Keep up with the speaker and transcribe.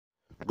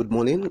Good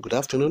morning, good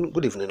afternoon,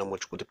 good evening, or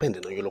much good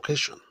depending on your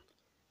location.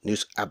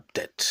 News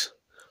update.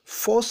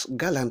 Forced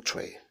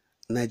gallantry.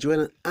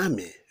 Nigerian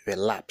army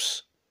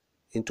relapse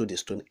into the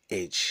Stone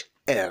Age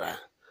era.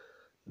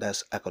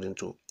 That's according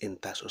to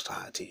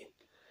Inter-Society.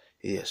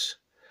 Yes,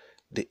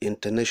 the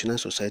International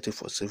Society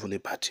for Civil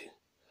Liberty.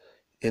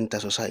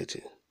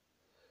 Inter-Society.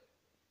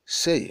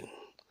 Saying,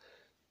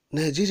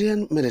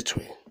 Nigerian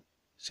military,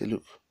 say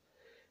look,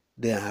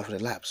 they have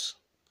relapsed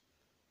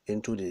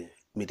into the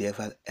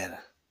medieval era.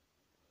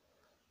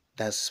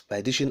 That's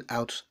by dishing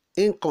out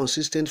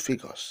inconsistent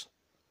figures.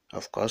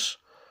 Of course,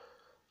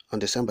 on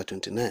December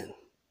 29,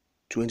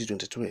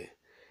 2023,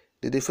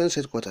 the Defense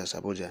Headquarters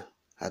Abuja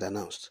had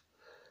announced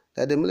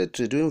that the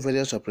military doing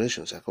various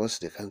operations across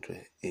the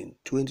country in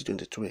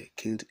 2023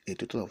 killed a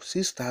total of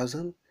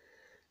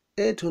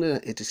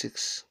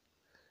 6,886,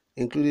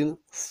 including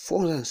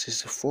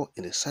 464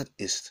 in the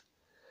southeast.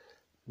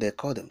 They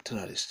call them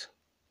terrorists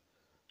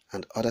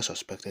and other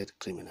suspected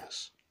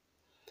criminals.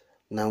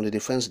 Now the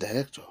Defense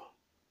Director,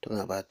 talking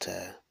about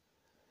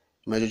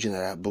Major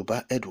General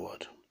Buba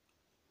Edward,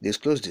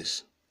 disclosed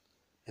this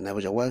in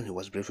Abuja while he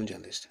was briefing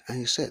journalists, and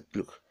he said,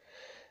 look,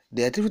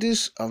 the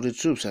activities of the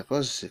troops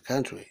across the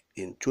country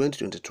in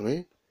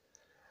 2023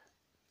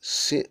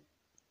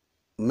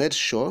 made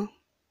sure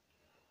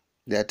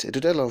that a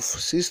total of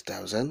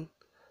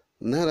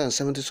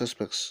 6,970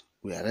 suspects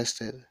were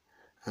arrested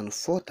and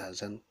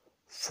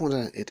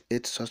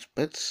 4,488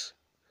 suspects,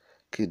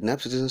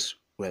 kidnapped citizens,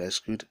 were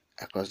rescued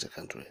across the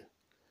country.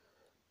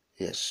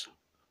 Yes.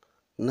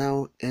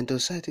 Now,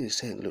 Inter-Society is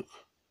saying, look,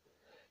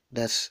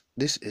 that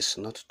this is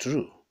not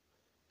true.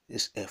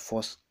 It's a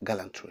forced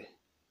gallantry.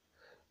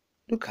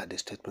 Look at the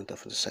statement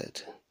of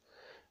Inter-Society.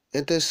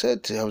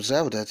 Inter-Society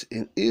observed that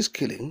in his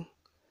killing,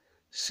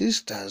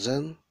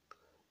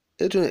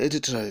 6,880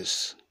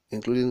 terrorists,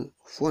 including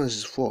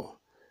 464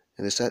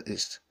 in the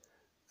southeast,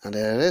 and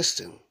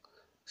arresting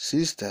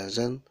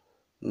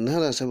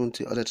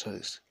 6,970 other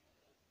terrorists,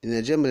 the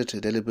Nigerian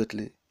military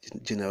deliberately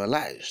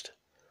generalized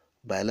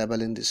by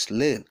labeling the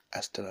slain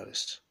as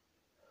terrorists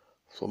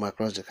from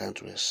across the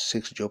country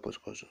 6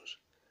 geopolitical zones,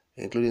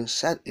 including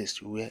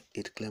southeast, where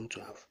it claimed to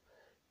have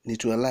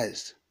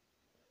neutralized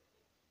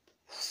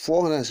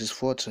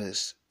 464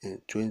 terrorists in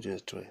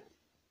 2023,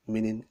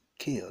 meaning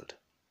killed.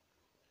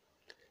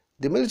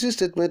 The military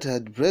statement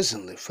had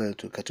brazenly failed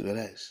to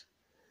categorize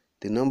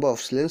the number of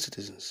slain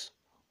citizens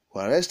who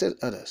arrested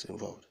others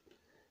involved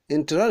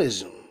in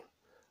terrorism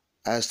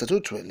as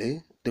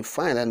statutorily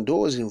defined and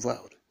those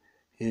involved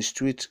in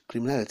street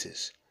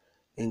criminalities,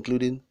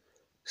 including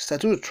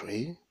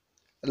statutory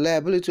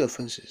liability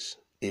offenses,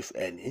 if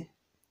any,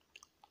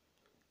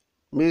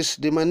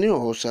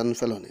 misdemeanors and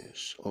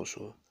felonies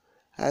also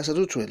are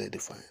statutorily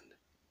defined.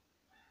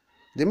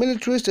 The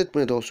military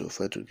statement also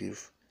failed to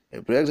give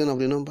a breakdown of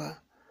the number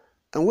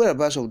and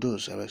whereabouts of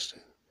those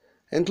arrested,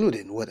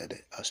 including whether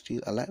they are still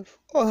alive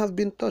or have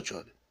been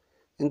tortured,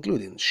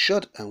 including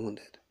shot and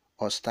wounded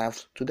or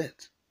starved to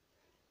death.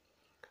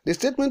 The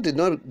statement did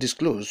not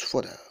disclose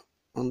further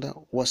under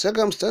what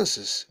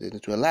circumstances the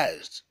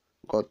neutralized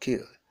got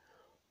killed,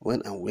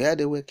 when and where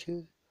they were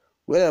killed,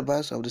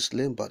 whereabouts of the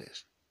slain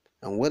bodies,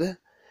 and whether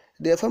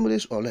their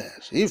families or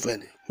lawyers, if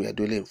any, were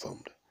duly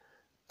informed,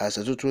 as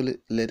statutorily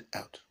laid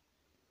out.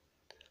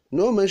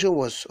 No mention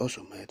was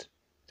also made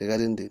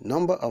regarding the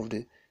number of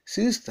the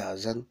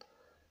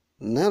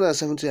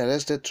 6,970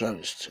 arrested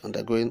terrorists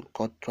undergoing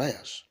court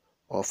trials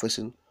or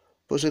facing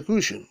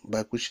prosecution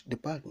by which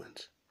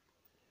department.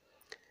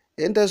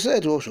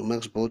 Inter-Society also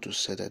makes bold to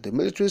say that the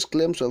military's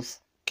claims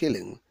of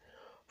killing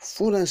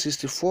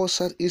 464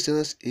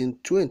 Southeasterners in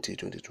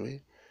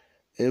 2023,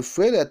 a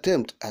failed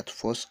attempt at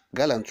forced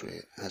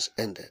gallantry, has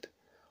ended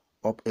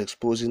up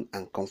exposing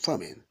and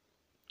confirming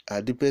our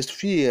deepest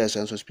fears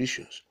and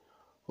suspicions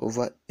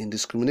over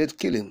indiscriminate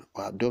killing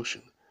or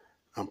abduction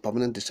and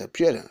permanent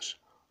disappearance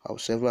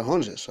of several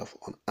hundreds of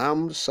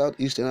unarmed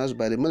Southeasterners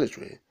by the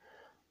military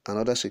and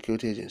other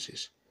security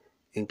agencies,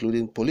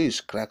 including police,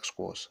 crack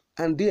squads,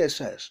 and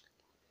DSS.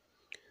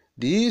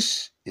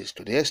 This is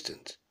to the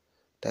extent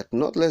that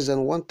not less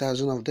than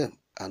 1,000 of them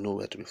are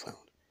nowhere to be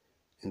found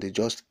in the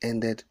just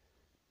ended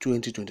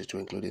 2022,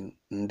 including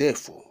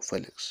Ndefo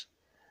Felix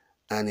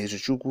and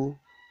Izuchukwu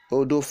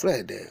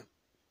Odofrede,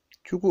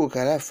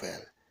 Chukwuka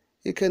Raphael,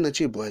 Ikenna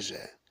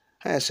Chibueze,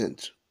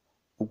 Hyacinth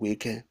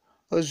Ugwuike,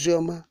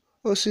 Ozioma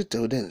Osita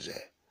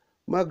Udenze,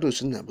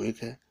 Magnus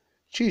Nnabuike,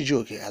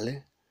 Chijioke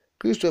Ale,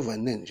 Christopher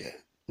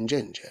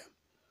Njenje,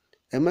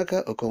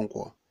 Emeka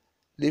Okonkwo,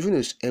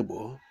 Livinus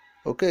Ebo,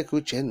 Okeke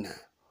Uchenna,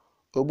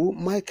 Ogbu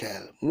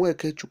Michael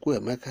Nweke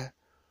Chukwuemeka,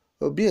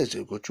 Obieze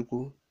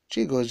Ugochukwu,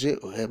 Chigozie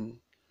Ohem,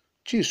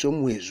 Chisom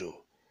Nwezo,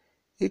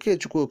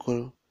 Ikechukwu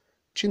Okoro,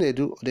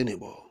 Chinedu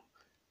Odenigbo,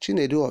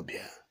 Chinedu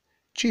Obia,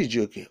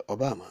 Chijioke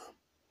Obama,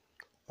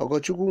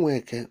 Ogochukwu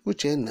Nweke,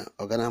 Uchenna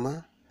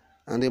Oganama,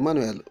 and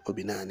Emmanuel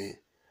Obinani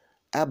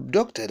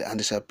abducted and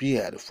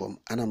disappeared from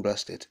Anambra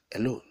State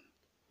alone.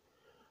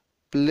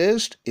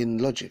 Placed in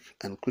logic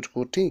and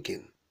critical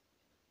thinking,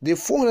 the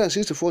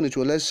 464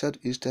 neutralized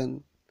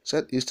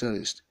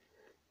Southeasterners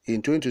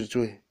in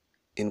 2023,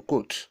 in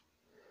quote,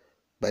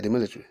 by the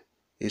military,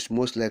 is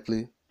most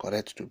likely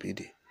correct to be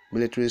the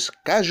military's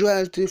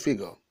casualty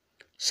figure,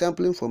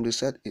 sampling from the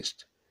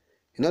Southeast.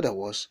 In other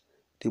words,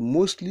 the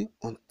mostly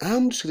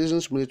unarmed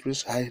citizens'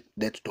 military's high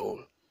death toll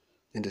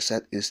in the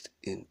Southeast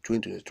in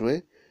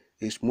 2023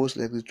 is most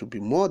likely to be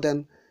more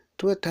than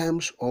 3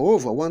 times or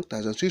over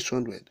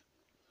 1,600.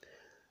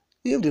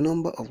 If the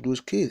number of those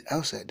killed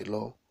outside the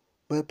law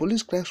by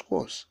police crack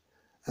squads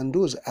and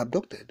those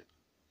abducted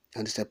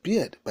and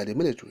disappeared by the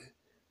military,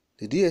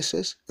 the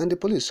DSS and the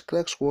police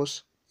crack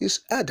squads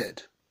is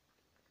added.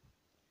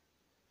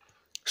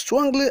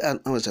 Strongly and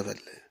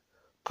unreservedly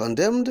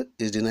condemned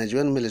is the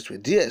Nigerian military,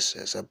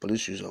 DSS and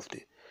police use of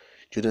the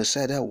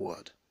genocidal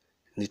word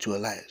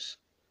neutralize.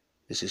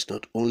 This is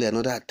not only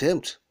another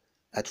attempt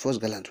at forced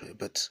gallantry,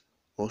 but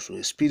also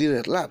a speedy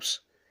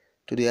relapse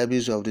to the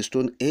abuse of the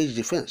Stone Age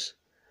defense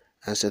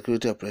and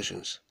security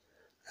operations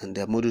and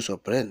their modus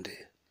operandi.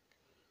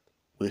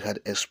 We had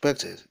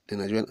expected the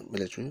Nigerian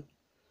military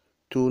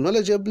to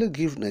knowledgeably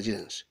give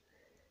Nigerians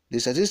the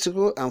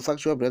statistical and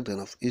factual breakdown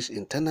of its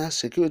internal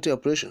security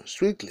operations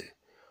strictly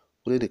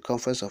within the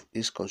confines of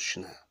its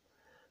constitutional,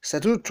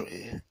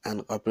 statutory,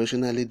 and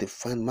operationally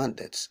defined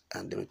mandates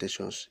and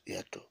limitations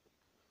hereto.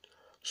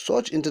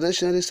 Such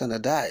internationally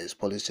standardized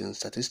policy and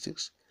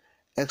statistics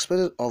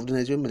expected of the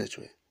Nigerian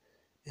military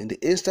in the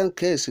instant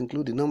case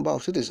include the number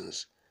of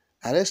citizens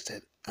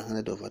arrested and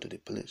handed over to the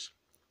police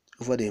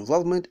over the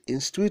involvement in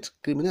street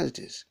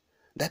criminalities,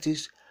 that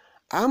is,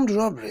 armed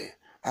robbery,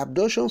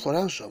 abduction for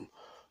ransom,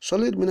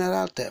 solid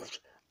mineral theft,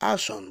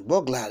 arson,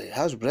 burglary,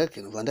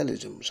 housebreaking,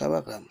 vandalism,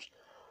 cybercrimes,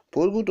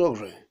 political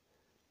robbery,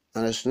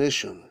 and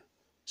assassination,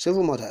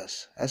 civil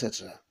murders,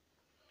 etc.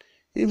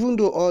 Even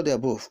though all the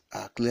above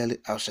are clearly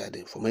outside the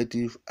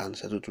informative and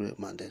statutory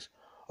mandates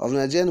of the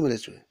Nigerian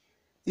military,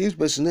 if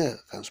personnel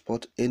can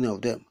spot any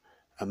of them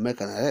and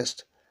make an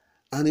arrest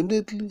and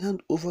immediately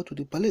hand over to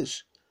the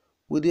police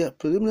with their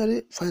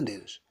preliminary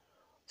findings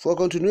for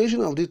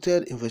continuation of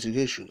detailed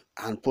investigation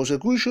and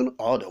prosecution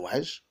or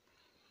otherwise,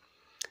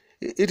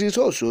 it is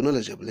also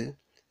knowledgeably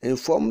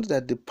informed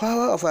that the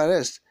power of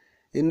arrest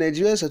in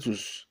Nigerian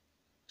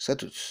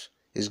statutes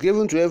is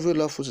given to every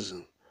lawful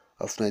citizen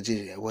of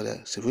Nigeria,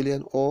 whether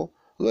civilian or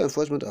law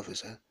enforcement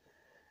officer,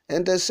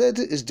 and the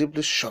city is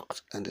deeply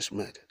shocked and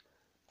dismayed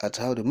at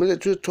how the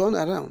military turned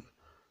around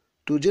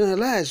to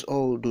generalize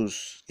all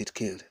those it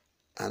killed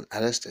and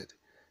arrested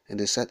in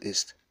the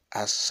Southeast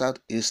as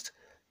Southeast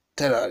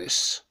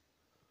terrorists.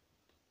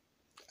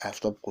 I've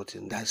stopped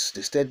quoting. That's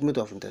the statement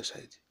of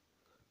Intersight.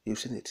 You've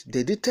seen it.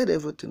 They dictate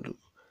everything. Look,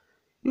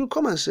 you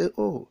come and say,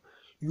 oh,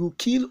 you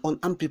kill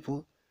unarmed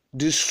people,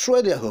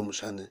 destroy their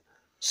homes, and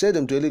send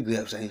them to early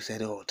graves, and you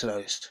said, oh,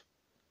 terrorists.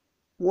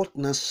 What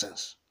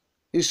nonsense.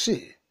 You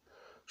see,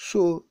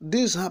 so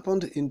this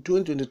happened in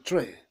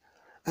 2023,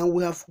 and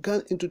we have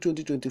gone into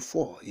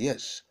 2024.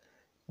 Yes,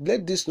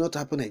 let this not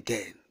happen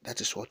again.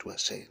 That is what we are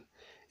saying.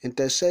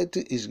 Intersight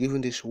is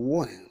giving this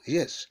warning.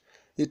 Yes,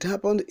 it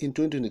happened in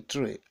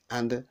 2023,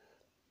 and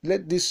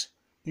let this,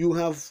 you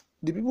have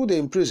the people they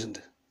imprisoned,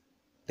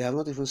 they have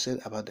not even said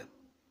about them,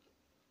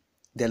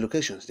 their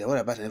locations, their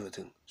whereabouts and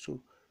everything.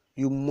 So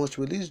you must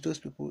release those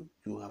people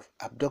you have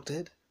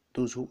abducted,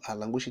 those who are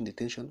languishing in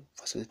detention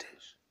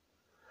facilities.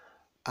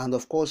 And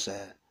of course,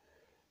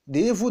 the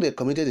evil they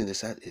committed in the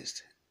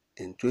Southeast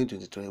in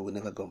 2023 will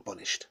never go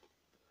unpunished.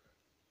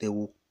 They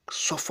will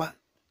suffer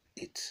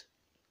it.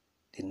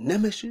 The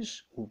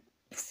nemesis will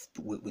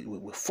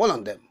fall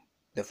on them,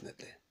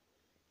 definitely.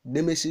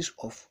 Nemesis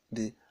of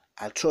the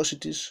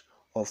atrocities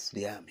of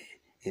the army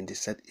in the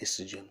Southeast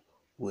region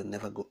will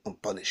never go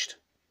unpunished.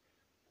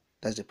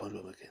 That's the point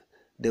we're making.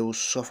 They will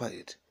suffer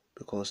it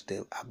because they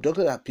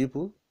abducted our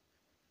people,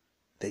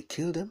 they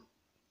killed them,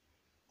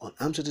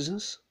 unarmed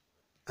citizens,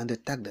 and they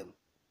tagged them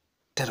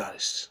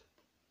terrorists.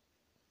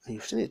 And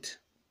you've seen it.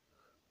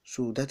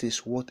 So that is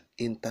what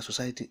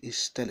inter-society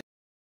is telling.